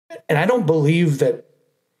And I don't believe that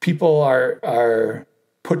people are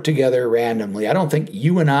put together randomly. I don't think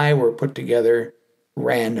you and I were put together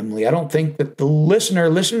randomly. I don't think that the listener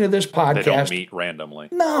listening to this podcast... They don't meet randomly.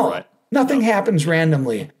 No, right? Nothing happens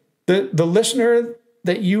randomly. The listener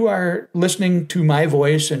that you are listening to my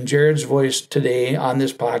voice and Jared's voice today on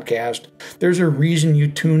this podcast, there's a reason you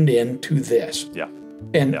tuned in to this. Yeah.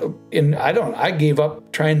 And I gave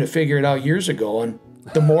up trying to figure it out years ago. And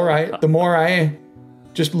the more I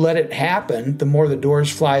just let it happen, the more the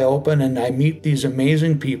doors fly open and I meet these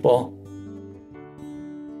amazing people.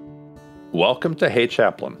 Welcome to Hey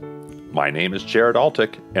Chaplain. My name is Jared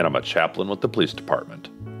Altick, and I'm a chaplain with the police department.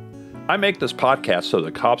 I make this podcast so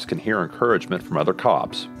that cops can hear encouragement from other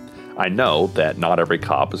cops. I know that not every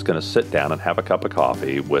cop is going to sit down and have a cup of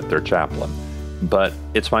coffee with their chaplain, but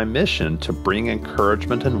it's my mission to bring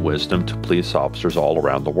encouragement and wisdom to police officers all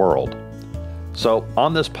around the world. So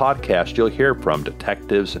on this podcast, you'll hear from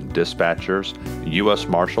detectives and dispatchers, U.S.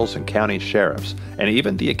 Marshals and county sheriffs, and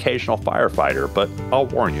even the occasional firefighter, but I'll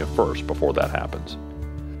warn you first before that happens.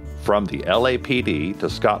 From the LAPD to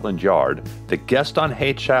Scotland Yard, the guests on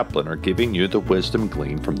Hey Chaplain are giving you the wisdom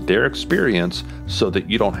gleaned from their experience so that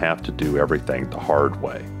you don't have to do everything the hard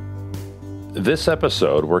way. This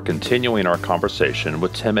episode, we're continuing our conversation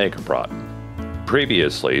with Tim Eggebraaten.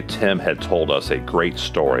 Previously, Tim had told us a great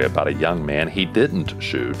story about a young man he didn't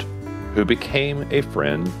shoot, who became a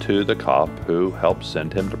friend to the cop who helped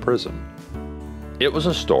send him to prison. It was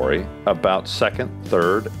a story about second,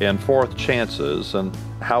 third, and fourth chances and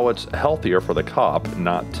how it's healthier for the cop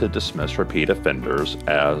not to dismiss repeat offenders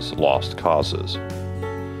as lost causes.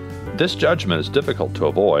 This judgment is difficult to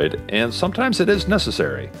avoid, and sometimes it is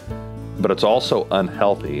necessary, but it's also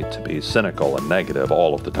unhealthy to be cynical and negative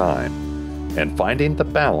all of the time, and finding the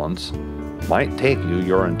balance might take you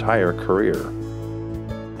your entire career.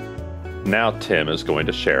 Now Tim is going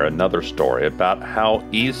to share another story about how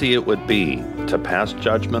easy it would be to pass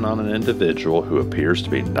judgment on an individual who appears to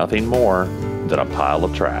be nothing more than a pile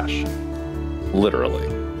of trash. Literally.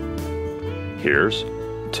 Here's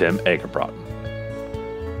Tim Eggebraaten.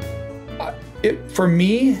 For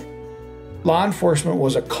me, law enforcement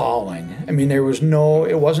was a calling. I mean, it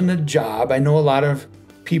wasn't a job. I know a lot of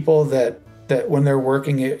people that when they're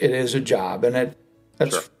working, it is a job, and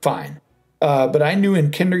that's sure. Fine. But I knew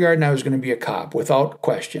in kindergarten I was going to be a cop without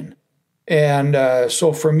question. And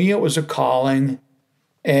so for me, it was a calling.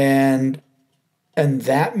 And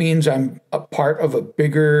that means I'm a part of a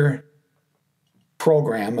bigger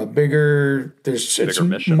program, it's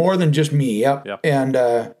mission. More than just me. Yep. And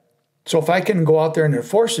so if I can go out there and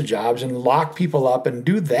enforce the jobs and lock people up and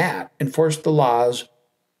do that, enforce the laws,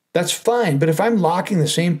 that's fine. But if I'm locking the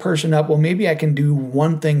same person up, well, maybe I can do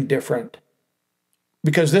one thing different.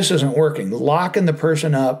 Because this isn't working. Locking the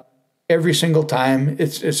person up every single time,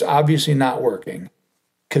 it's obviously not working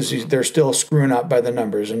because they're still screwing up by the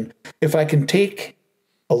numbers. And if I can take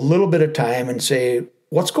a little bit of time and say,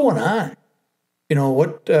 what's going on? You know,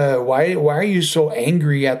 why are you so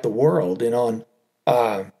angry at the world? You know,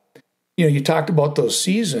 and you talked about those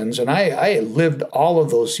seasons, and I lived all of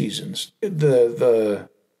those seasons, the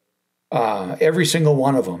every single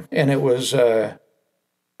one of them, and it was, and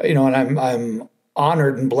I'm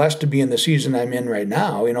honored and blessed to be in the season I'm in right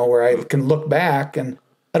now, where I can look back and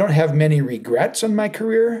I don't have many regrets in my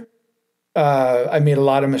career. I made a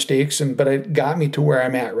lot of mistakes, but it got me to where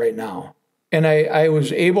I'm at right now. And I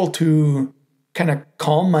was able to kind of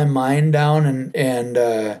calm my mind down and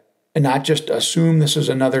not just assume this is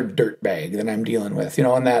another dirtbag that I'm dealing with,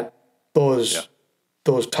 and that those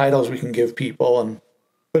titles we can give people.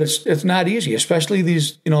 But it's not easy, especially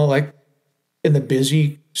these, like in the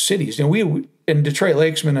busy cities. We in Detroit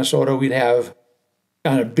Lakes, Minnesota, we'd have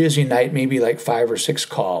on a busy night maybe like 5 or 6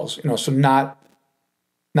 calls. So not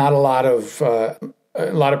a lot of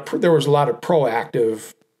there was a lot of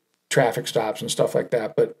proactive traffic stops and stuff like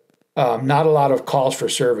that, but not a lot of calls for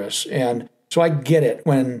service. And so I get it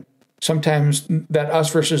when sometimes that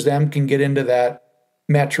us versus them can get into that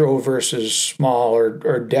metro versus small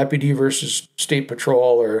or deputy versus state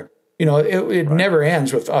patrol or. It right. Never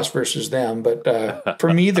ends with us versus them. But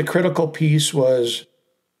for me, the critical piece was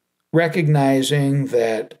recognizing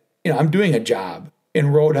that, I'm doing a job. In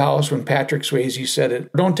Roadhouse, when Patrick Swayze said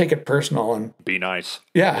it, don't take it personal. And be nice.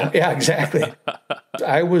 Yeah, exactly.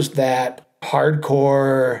 I was that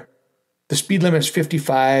hardcore, the speed limit's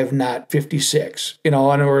 55, not 56, and it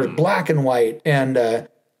was black and white. And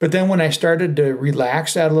but then when I started to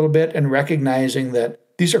relax that a little bit and recognizing that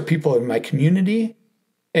these are people in my community,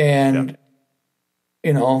 and,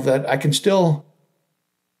 that I can still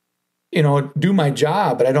do my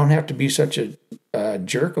job, but I don't have to be such a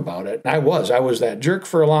jerk about it. And I was that jerk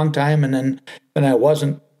for a long time, and then I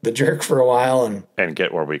wasn't the jerk for a while, and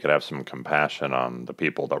get where we could have some compassion on the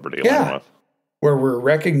people that we're dealing with, where we're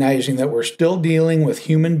recognizing that we're still dealing with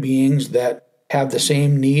human beings that have the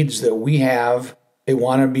same needs that we have. They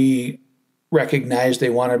want to be recognized, they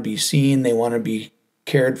want to be seen, they want to be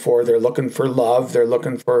cared for, they're looking for love, they're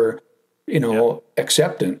looking for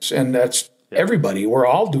acceptance, and that's everybody. We're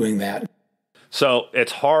all doing that. So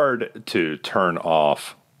it's hard to turn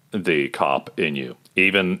off the cop in you,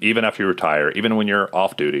 even after you retire, even when you're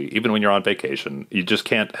off duty, even when you're on vacation. You just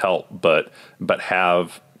can't help but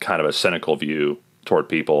have kind of a cynical view toward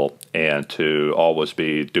people, and to always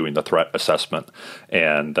be doing the threat assessment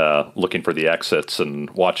and looking for the exits and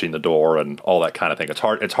watching the door and all that kind of thing.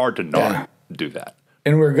 It's hard to not do that.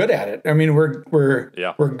 And we're good at it. I mean, we're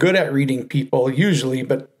good at reading people usually,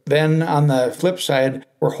 but then on the flip side,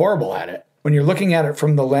 we're horrible at it. When you're looking at it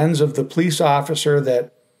from the lens of the police officer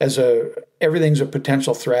that everything's a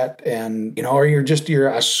potential threat, and or you're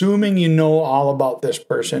assuming all about this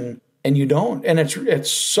person, and you don't. And it's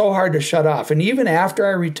so hard to shut off. And even after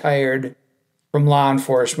I retired from law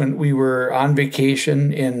enforcement, we were on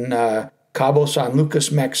vacation in Cabo, San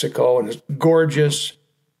Lucas, Mexico, and it's gorgeous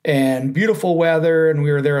and beautiful weather, and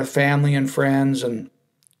we were there with family and friends, and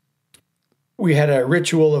we had a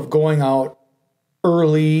ritual of going out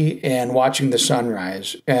early and watching the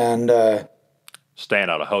sunrise, and staying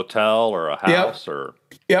at a hotel or a house.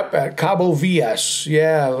 At Cabo VS.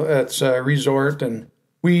 It's a resort, and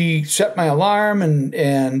we set my alarm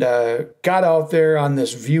and got out there on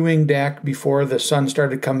this viewing deck before the sun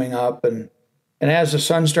started coming up, and as the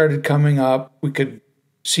sun started coming up, we could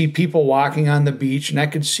see people walking on the beach, and I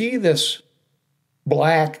could see this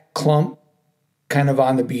black clump kind of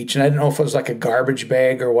on the beach, and I didn't know if it was like a garbage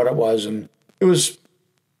bag or what it was, and it was,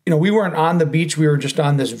 we weren't on the beach, we were just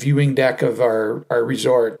on this viewing deck of our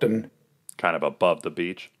resort, and kind of above the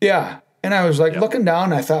beach. Yeah, and I was looking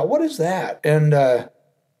down, and I thought, what is that? And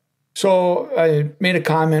so I made a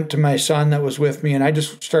comment to my son that was with me, and I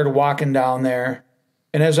just started walking down there.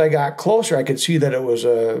 And as I got closer, I could see that it was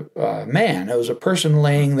a man. It was a person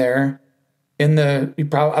laying there I don't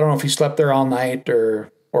know if he slept there all night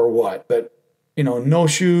or what, but, no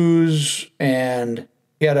shoes, and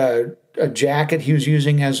he had a jacket he was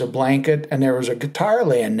using as a blanket, and there was a guitar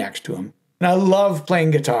laying next to him. And I love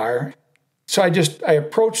playing guitar. So I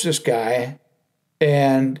approached this guy,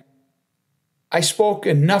 and I spoke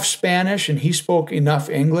enough Spanish, and he spoke enough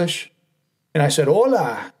English. And I said,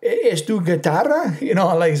 "Hola, ¿es tu guitarra?"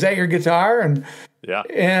 Is that your guitar?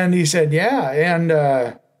 And he said, "Yeah."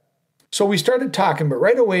 And so we started talking, but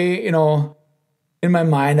right away, in my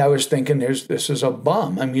mind, I was thinking, this is a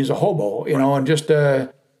bum. I mean, he's a hobo, and just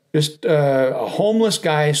a homeless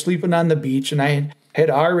guy sleeping on the beach. And I had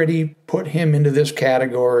already put him into this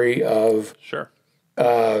category of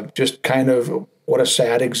just kind of what a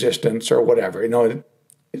sad existence or whatever,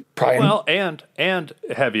 Probably. Well, and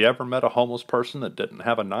have you ever met a homeless person that didn't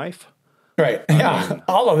have a knife? Right.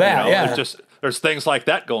 All of that. There's things like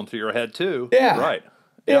that going through your head too. Yeah. Right.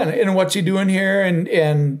 Yeah. And what's he doing here?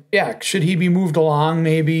 And should he be moved along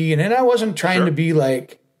maybe? And I wasn't trying to be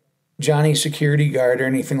like Johnny security guard or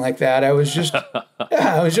anything like that. I was just,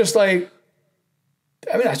 like,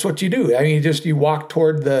 I mean, that's what you do. I mean, you walk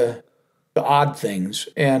toward the odd things,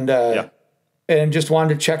 and just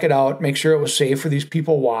wanted to check it out, make sure it was safe for these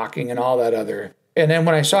people walking and all that other. And then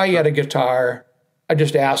when I saw he had a guitar, I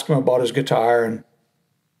just asked him about his guitar,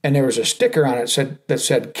 and there was a sticker on it that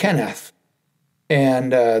said Kenneth,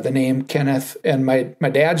 and the name Kenneth, and my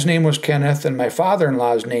dad's name was Kenneth, and my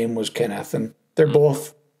father-in-law's name was Kenneth, and they're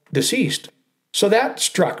both deceased. So that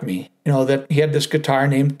struck me, that he had this guitar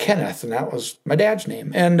named Kenneth, and that was my dad's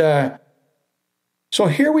name. And so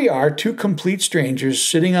here we are, two complete strangers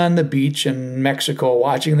sitting on the beach in Mexico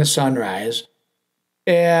watching the sunrise.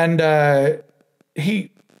 And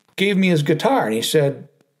he gave me his guitar, and he said,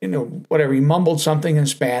 whatever, he mumbled something in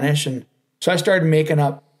Spanish. And so I started making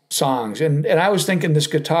up songs. And I was thinking this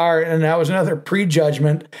guitar, and that was another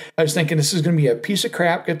prejudgment. I was thinking this is going to be a piece of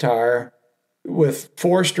crap guitar with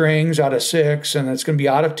 4 strings out of 6, and it's going to be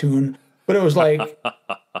out of tune. But it was like...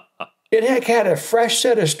 It had a fresh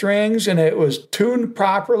set of strings, and it was tuned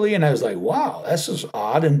properly, and I was like, wow, this is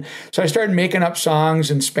odd. And so I started making up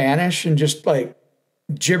songs in Spanish and just like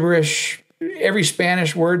gibberish. Every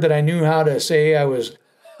Spanish word that I knew how to say, I was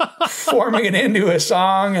forming it into a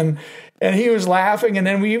song, and he was laughing. And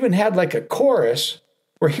then we even had like a chorus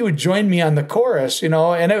where he would join me on the chorus, and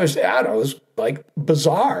it was, I don't know, it was like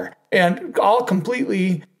bizarre and all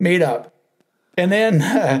completely made up. And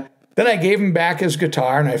then then I gave him back his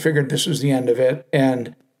guitar, and I figured this was the end of it.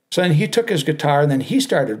 And so then he took his guitar, and then he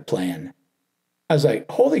started playing. I was like,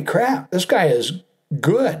 holy crap, this guy is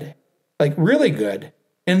good, like really good.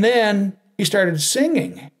 And then he started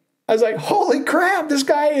singing. I was like, holy crap, this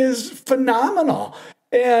guy is phenomenal.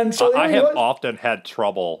 And so I have often had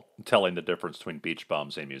trouble telling the difference between beach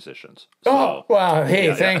bums and musicians. So, oh, wow.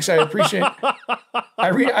 Hey, thanks. I appreciate it.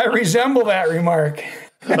 I resemble that remark.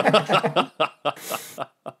 Yeah,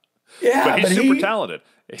 but he's super talented.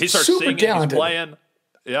 He starts singing, he's playing.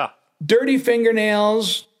 Yeah. Dirty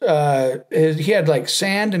fingernails. He had like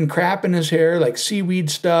sand and crap in his hair, like seaweed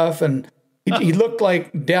stuff. And he looked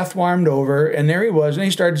like death warmed over. And there he was. And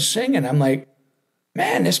he started singing. I'm like,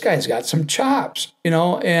 man, this guy's got some chops,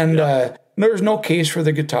 and there was no case for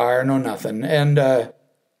the guitar, no nothing. And so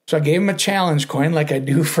I gave him a challenge coin like I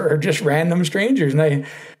do for just random strangers. And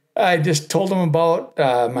I just told him about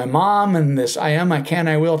my mom and this I am, I can,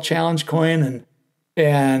 I will challenge coin.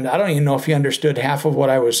 And I don't even know if he understood half of what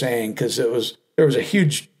I was saying because there was a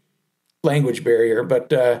huge language barrier.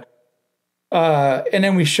 But and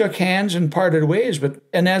then we shook hands and parted ways.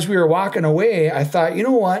 And as we were walking away, I thought, you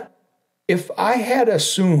know what? If I had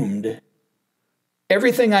assumed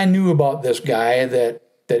everything I knew about this guy, that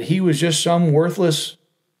he was just some worthless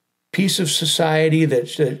piece of society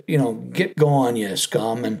that get going, you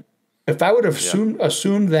scum. And if I would have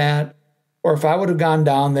assumed that, or if I would have gone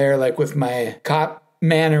down there like with my cop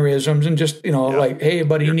mannerisms and just, like, hey,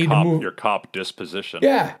 buddy, you need to move. Your cop disposition.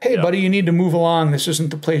 Yeah. Hey, buddy, you need to move along. This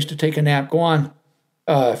isn't the place to take a nap. Go on.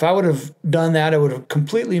 If I would have done that, I would have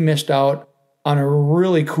completely missed out on a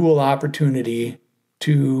really cool opportunity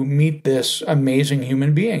to meet this amazing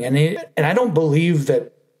human being. And I don't believe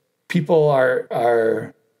that people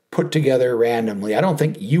are put together randomly. I don't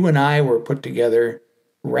think you and I were put together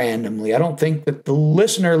randomly. I don't think that the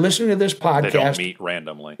listener listening to this podcast... They don't meet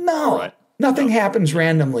randomly. No, right? Nothing happens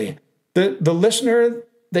randomly. The listener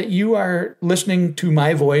that you are listening to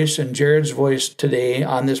my voice and Jared's voice today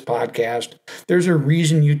on this podcast, there's a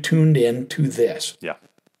reason you tuned in to this. Yeah.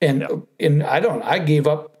 And I gave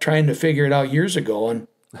up trying to figure it out years ago. And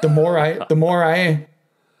the more I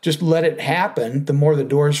just let it happen, the more the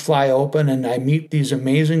doors fly open and I meet these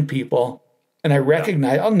amazing people. And I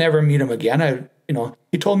recognize I'll never meet him again.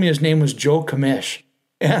 He told me his name was Joe Commish.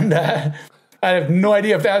 And I have no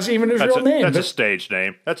idea if that's even his real name. That's a stage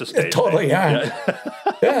name. That's a stage name. Totally, yeah.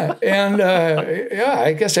 Yeah. And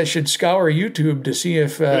I guess I should scour YouTube to see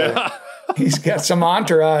if he's got some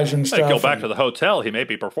entourage and stuff. Go back to the hotel. He may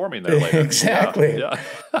be performing there later. Exactly. Yeah.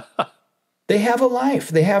 They have a life.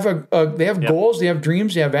 They have goals. They have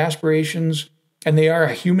dreams. They have aspirations. And they are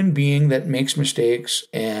a human being that makes mistakes.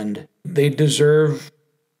 And they deserve,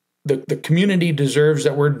 the community deserves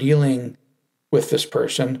that we're dealing with this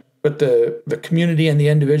person. But the community and the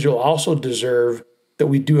individual also deserve that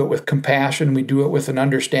we do it with compassion. We do it with an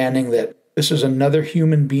understanding that this is another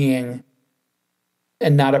human being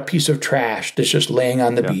and not a piece of trash that's just laying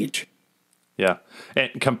on the beach. Yeah. And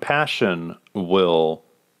compassion will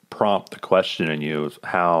prompt the question in you of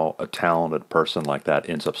how a talented person like that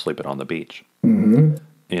ends up sleeping on the beach. Mm-hmm.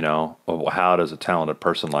 How does a talented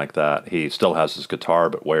person like that, he still has his guitar,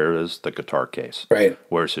 but where is the guitar case? Right.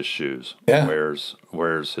 Where's his shoes? Yeah.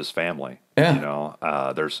 Where's his family?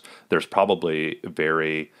 Yeah. There's probably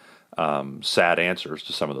very sad answers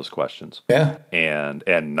to some of those questions. Yeah. And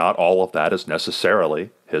not all of that is necessarily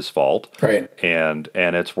his fault. Right. And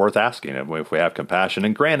it's worth asking him if we have compassion.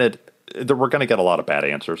 And granted, we're going to get a lot of bad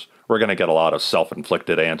answers. We're going to get a lot of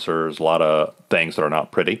self-inflicted answers, a lot of things that are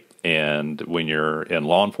not pretty. And when you're in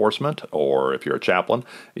law enforcement or if you're a chaplain,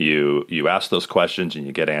 you ask those questions and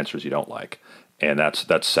you get answers you don't like. And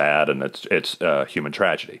that's sad, and it's human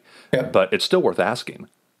tragedy. Yeah. But it's still worth asking.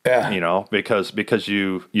 Yeah. Because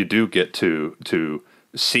you do get to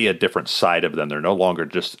see a different side of them. They're no longer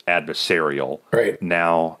just adversarial. Right.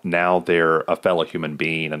 Now they're a fellow human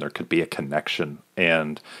being, and there could be a connection.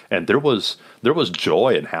 And there was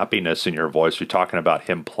joy and happiness in your voice. You're talking about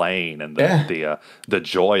him playing and the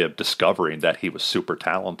joy of discovering that he was super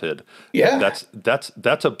talented. Yeah.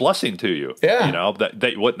 That's a blessing to you. Yeah.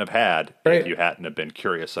 That you wouldn't have had if you hadn't have been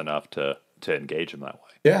curious enough to engage him that way.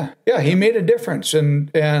 Yeah. Yeah. He made a difference.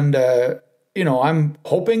 And I'm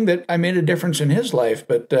hoping that I made a difference in his life,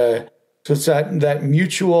 but so it's that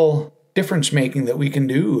mutual difference making that we can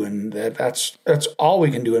do, and that's all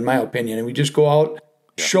we can do, in my opinion. And we just go out,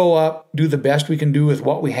 show up, do the best we can do with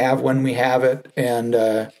what we have when we have it. And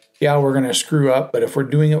we're going to screw up, but if we're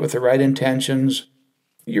doing it with the right intentions,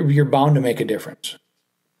 you're bound to make a difference.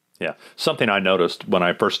 Yeah. Something I noticed when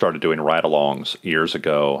I first started doing ride-alongs years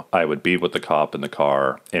ago, I would be with the cop in the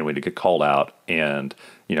car and we'd get called out and,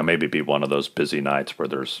 maybe be one of those busy nights where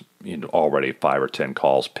there's, already 5 or 10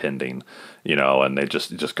 calls pending, and they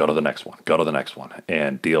just go to the next one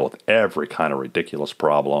and deal with every kind of ridiculous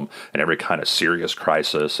problem and every kind of serious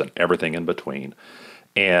crisis and everything in between.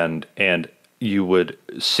 And you would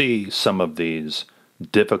see some of these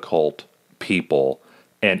difficult people.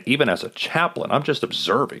 And even as a chaplain, I'm just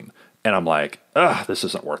observing, and I'm like, this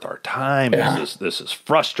isn't worth our time. Yeah. This is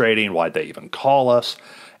frustrating. Why'd they even call us?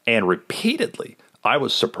 And repeatedly, I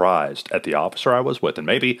was surprised at the officer I was with, and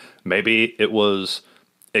maybe it was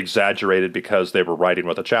exaggerated because they were riding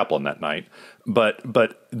with a chaplain that night, but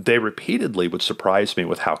they repeatedly would surprise me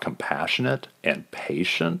with how compassionate and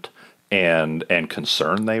patient and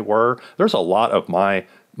concerned they were. There's a lot of my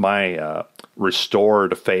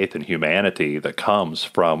restored faith in humanity that comes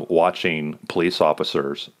from watching police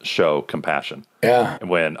officers show compassion. Yeah. And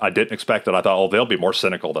when I didn't expect it, I thought, they'll be more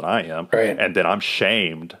cynical than I am. Right. And then I'm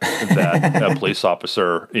shamed that a police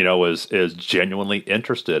officer, is genuinely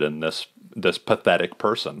interested in this pathetic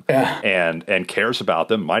person. Yeah. and cares about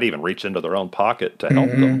them, might even reach into their own pocket to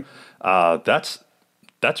help them.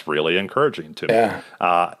 That's really encouraging to me. Yeah.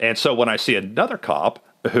 And so when I see another cop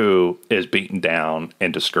who is beaten down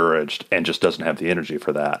and discouraged and just doesn't have the energy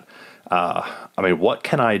for that, what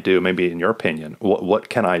can I do? Maybe in your opinion, what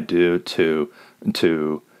can I do to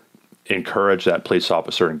encourage that police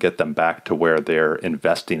officer and get them back to where they're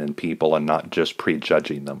investing in people and not just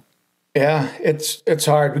prejudging them? Yeah, it's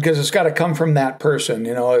hard because it's got to come from that person.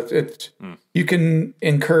 You can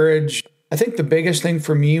encourage. I think the biggest thing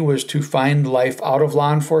for me was to find life out of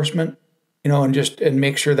law enforcement, and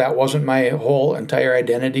make sure that wasn't my whole entire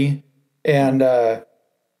identity. And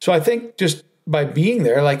so I think just by being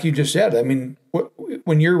there, like you just said,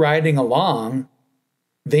 when you're riding along,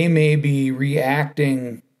 they may be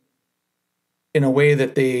reacting in a way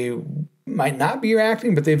that they might not be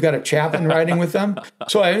reacting, but they've got a chaplain riding with them.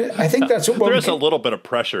 So I think that's what there is a little bit of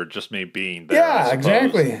pressure just me being there. Yeah,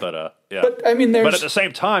 exactly. But yeah. But but at the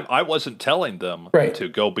same time, I wasn't telling them right. to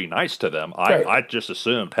go be nice to them. Right. I just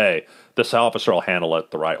assumed, hey, this officer will handle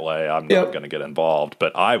it the right way. I'm not going to get involved.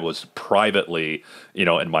 But I was privately,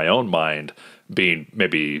 in my own mind, being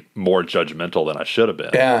maybe more judgmental than I should have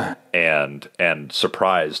been. Yeah. And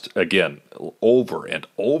surprised again, over and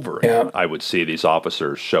over again, I would see these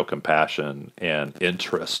officers show compassion and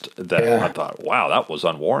interest that I thought, wow, that was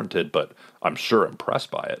unwarranted, but I'm sure impressed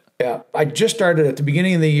by it. Yeah. I just started at the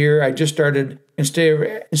beginning of the year.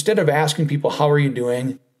 Instead of asking people, how are you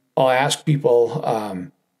doing? I'll ask people,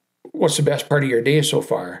 what's the best part of your day so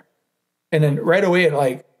far? And then right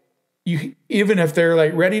away, even if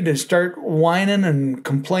they're ready to start whining and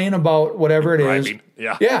complain about whatever it is,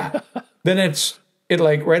 then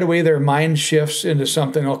it right away their mind shifts into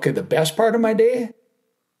something. Okay, the best part of my day.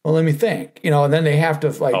 Well, let me think. And then they have to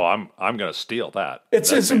I'm going to steal that.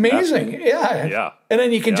 It's amazing. Yeah. And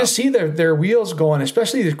then you can just see their wheels going,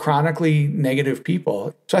 especially the chronically negative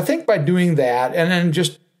people. So I think by doing that, and then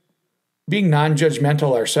just being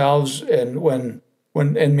non-judgmental ourselves, and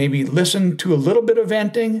and maybe listen to a little bit of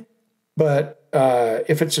venting. But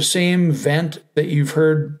if it's the same vent that you've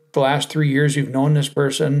heard the last 3 years, you've known this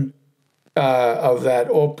person, of that,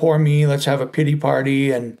 oh, poor me, let's have a pity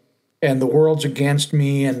party, and the world's against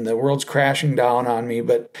me, and the world's crashing down on me.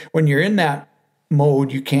 But when you're in that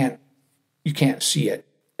mode, you can't see it.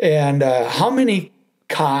 And how many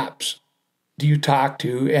cops do you talk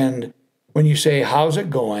to? And when you say, how's it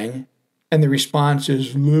going? And the response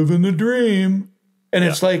is, living the dream. And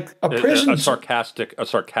it's like a prison. A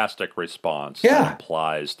sarcastic response that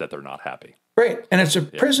implies that they're not happy. Right. And it's a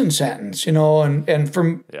prison sentence, and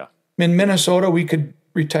from in Minnesota, we could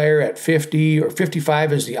retire at 50 or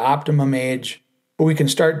 55 is the optimum age, but we can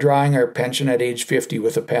start drawing our pension at age 50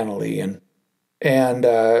 with a penalty. And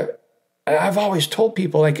I've always told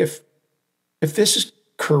people, if this is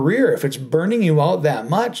career, if it's burning you out that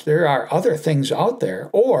much, there are other things out there.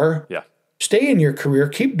 Or stay in your career,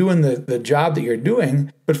 keep doing the job that you're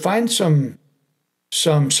doing, but find some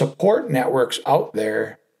support networks out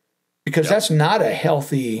there, because that's not a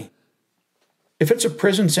healthy. If it's a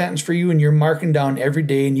prison sentence for you and you're marking down every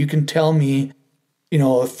day, and you can tell me,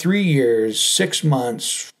 3 years, 6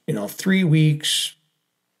 months, 3 weeks,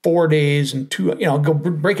 4 days, and 2, go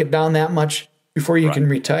break it down that much before you can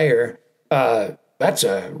retire. That's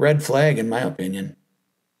a red flag in my opinion.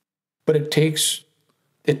 But it takes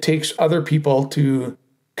other people to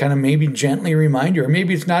kind of maybe gently remind you, or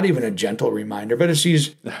maybe it's not even a gentle reminder, but it's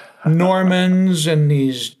these Normans and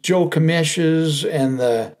these Joe Commishes and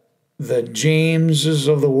the Jameses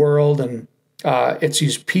of the world, and It's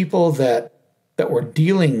these people that we're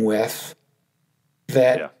dealing with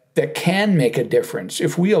that can make a difference.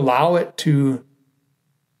 If we allow it to,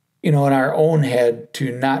 in our own head,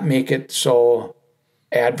 to not make it so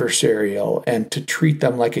adversarial and to treat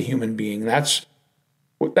them like a human being, that's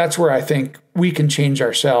where I think we can change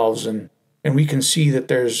ourselves, and we can see that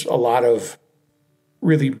there's a lot of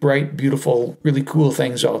really bright, beautiful, really cool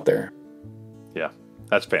things out there. Yeah,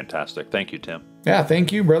 that's fantastic. Thank you, Tim. Yeah,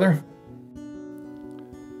 thank you, brother.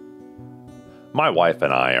 My wife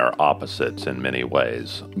and I are opposites in many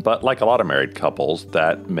ways, but like a lot of married couples,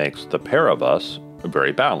 that makes the pair of us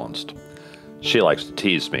very balanced. She likes to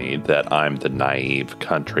tease me that I'm the naive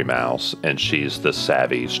country mouse and she's the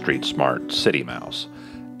savvy, street-smart city mouse.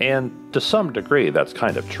 And to some degree, that's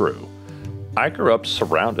kind of true. I grew up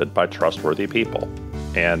surrounded by trustworthy people,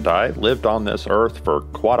 and I lived on this earth for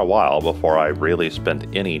quite a while before I really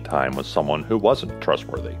spent any time with someone who wasn't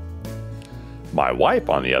trustworthy. My wife,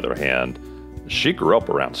 on the other hand, she grew up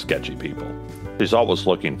around sketchy people. She's always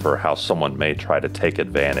looking for how someone may try to take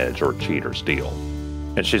advantage or cheat or steal.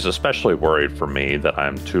 And she's especially worried for me that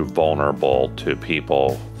I'm too vulnerable to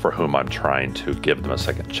people for whom I'm trying to give them a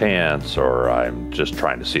second chance, or I'm just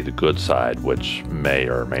trying to see the good side, which may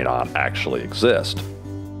or may not actually exist.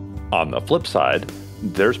 On the flip side,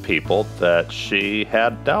 there's people that she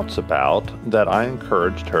had doubts about that I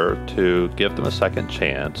encouraged her to give them a second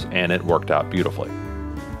chance, and it worked out beautifully.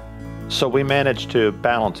 So we managed to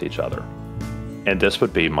balance each other. And this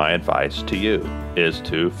would be my advice to you, is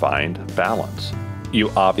to find balance. You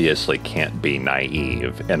obviously can't be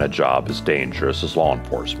naive in a job as dangerous as law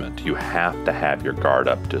enforcement. You have to have your guard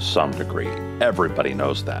up to some degree. Everybody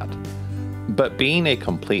knows that. But being a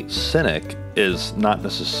complete cynic is not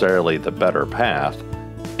necessarily the better path.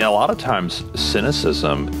 And a lot of times,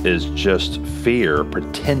 cynicism is just fear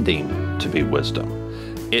pretending to be wisdom.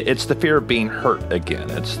 It's the fear of being hurt again.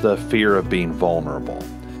 It's the fear of being vulnerable.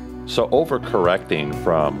 So overcorrecting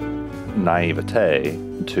from naivete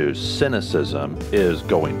to cynicism is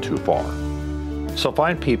going too far. So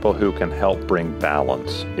find people who can help bring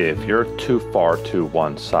balance. If you're too far to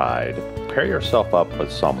one side, pair yourself up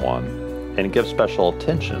with someone and give special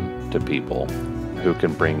attention to people who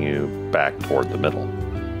can bring you back toward the middle.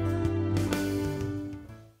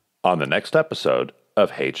 On the next episode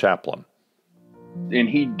of Hey Chaplain. And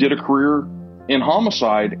he did a career in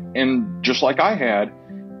homicide, and just like I had,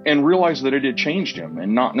 and realized that it had changed him,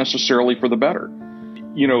 and not necessarily for the better.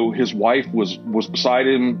 His wife was beside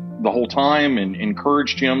him the whole time and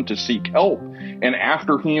encouraged him to seek help. And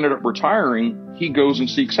after he ended up retiring, he goes and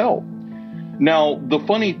seeks help. Now, the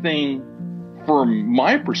funny thing from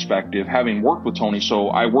my perspective, having worked with Tony, so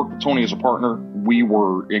I worked with Tony as a partner. We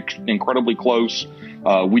were incredibly close.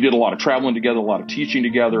 We did a lot of traveling together, a lot of teaching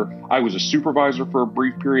together. I was a supervisor for a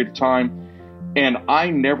brief period of time, and I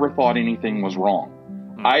never thought anything was wrong.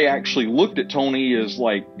 I actually looked at Tony as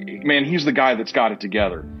like, man, he's the guy that's got it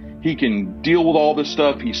together. He can deal with all this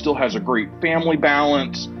stuff. He still has a great family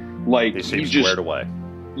balance. Like, he seems squared away.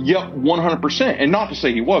 Yep, 100%. And not to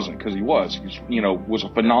say he wasn't, because he was. He was a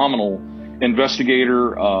phenomenal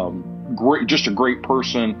investigator, just a great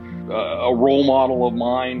person, a role model of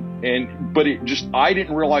mine. But I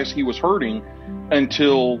didn't realize he was hurting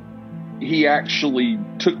until he actually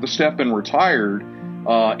took the step and retired.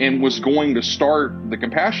 And was going to start the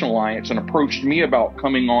Compassion Alliance and approached me about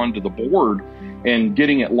coming on to the board and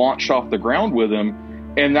getting it launched off the ground with him.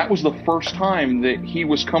 And that was the first time that he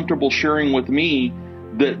was comfortable sharing with me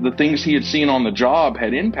that the things he had seen on the job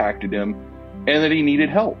had impacted him and that he needed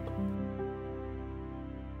help.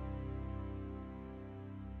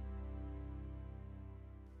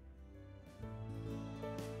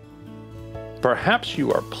 Perhaps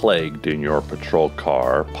you are plagued in your patrol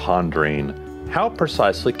car, pondering, how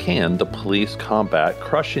precisely can the police combat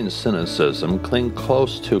crushing cynicism, cling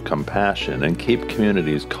close to compassion, and keep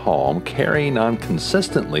communities calm, carrying on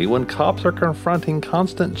consistently when cops are confronting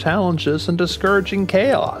constant challenges and discouraging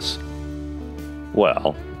chaos?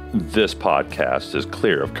 Well, this podcast is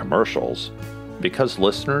clear of commercials because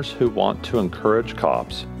listeners who want to encourage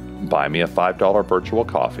cops buy me a $5 virtual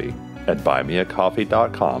coffee at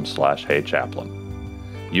buymeacoffee.com/HeyChaplain.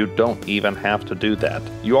 You don't even have to do that.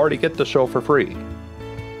 You already get the show for free.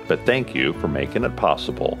 But thank you for making it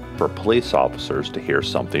possible for police officers to hear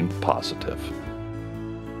something positive.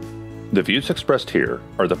 The views expressed here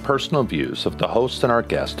are the personal views of the host and our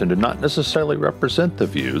guest and do not necessarily represent the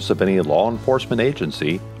views of any law enforcement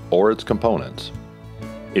agency or its components.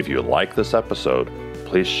 If you like this episode,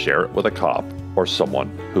 please share it with a cop or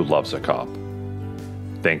someone who loves a cop.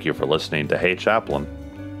 Thank you for listening to Hey Chaplain,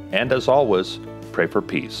 and as always, pray for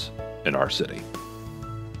peace in our city.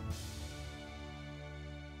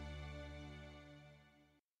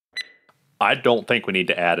 I don't think we need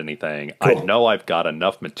to add anything. Cool. I know I've got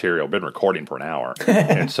enough material. We've been recording for an hour.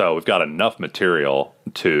 And so we've got enough material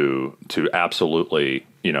to absolutely,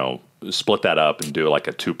 split that up and do like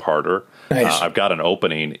a two-parter. Nice. I've got an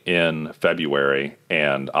opening in February,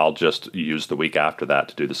 and I'll just use the week after that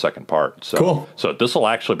to do the second part. So, cool. So this will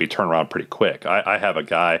actually be turned around pretty quick. I have a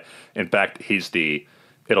guy, in fact,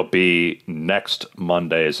 it'll be next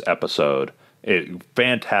Monday's episode, a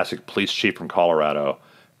fantastic police chief from Colorado,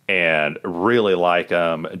 and really like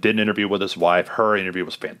him. Did an interview with his wife. Her interview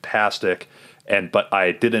was fantastic. But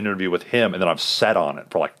I did an interview with him, and then I've sat on it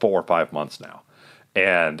for like 4 or 5 months now.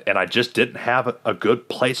 And I just didn't have a good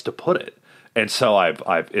place to put it. And so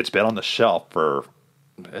it's been on the shelf for,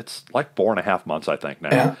 it's like 4.5 months, I think now.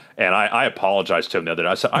 Yeah. And I apologized to him the other day.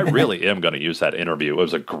 I said, I really am going to use that interview. It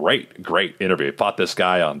was a great interview. I fought this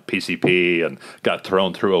guy on PCP and got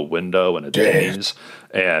thrown through a window in a daze.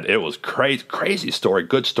 And it was crazy story,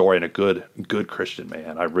 good story, and a good Christian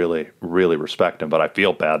man. I really, really respect him, but I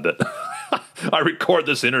feel bad that I record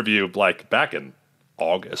this interview like back in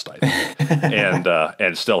August, I think,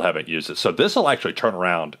 and still haven't used it. So this will actually turn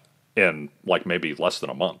around in like maybe less than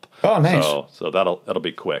a month. Oh, nice. So that'll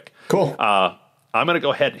be quick. Cool. I'm going to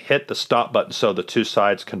go ahead and hit the stop button so the two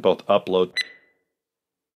sides can both upload